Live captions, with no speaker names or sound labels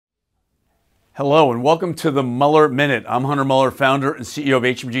Hello and welcome to the Muller Minute. I'm Hunter Muller, founder and CEO of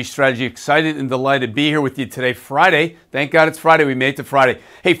HMG Strategy. Excited and delighted to be here with you today, Friday. Thank God it's Friday. We made it to Friday.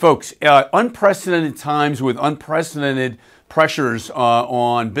 Hey folks, unprecedented times with unprecedented pressures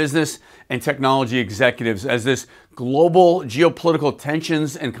on business and technology executives as this global geopolitical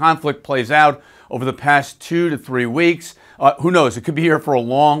tensions and conflict plays out over the past 2 to 3 weeks. Who knows? It could be here for a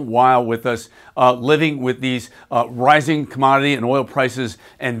long while with us, living with these rising commodity and oil prices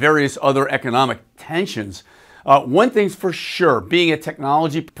and various other economic tensions. One thing's for sure, being a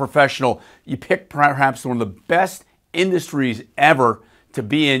technology professional, you pick perhaps one of the best industries ever to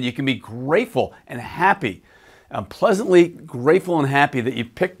be in. You can be grateful and happy. I'm pleasantly grateful and happy that you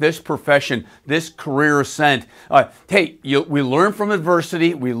picked this profession, this career ascent. We learn from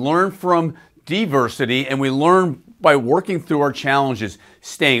adversity, we learn from diversity, and we learn by working through our challenges,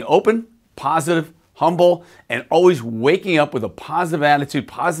 staying open, positive, humble, and always waking up with a positive attitude,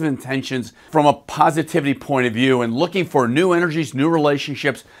 positive intentions from a positivity point of view, and looking for new energies, new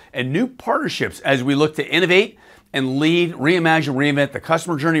relationships, and new partnerships as we look to innovate and lead, reimagine, reinvent the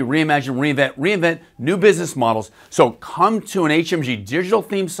customer journey, reimagine, reinvent new business models. So come to an HMG Digital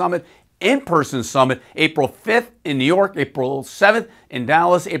Theme Summit, in-person summit, April 5th in New York, April 7th in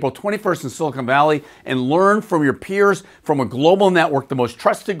Dallas, April 21st in Silicon Valley, and learn from your peers from a global network, the most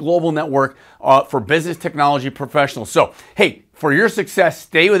trusted global network for business technology professionals. So, hey, for your success,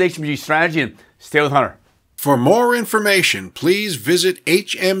 stay with HMG Strategy and stay with Hunter. For more information, please visit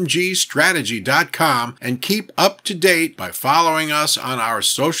hmgstrategy.com and keep up to date by following us on our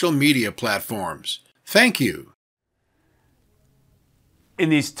social media platforms. Thank you. In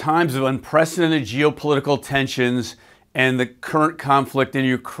these times of unprecedented geopolitical tensions and the current conflict in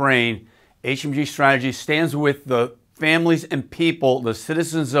Ukraine, HMG Strategy stands with the families and people, the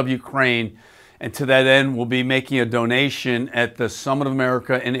citizens of Ukraine, and to that end, we'll be making a donation at the Summit of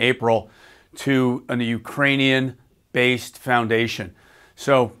America in April to a Ukrainian-based foundation.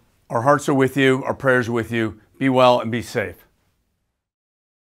 So our hearts are with you, our prayers are with you. Be well and be safe.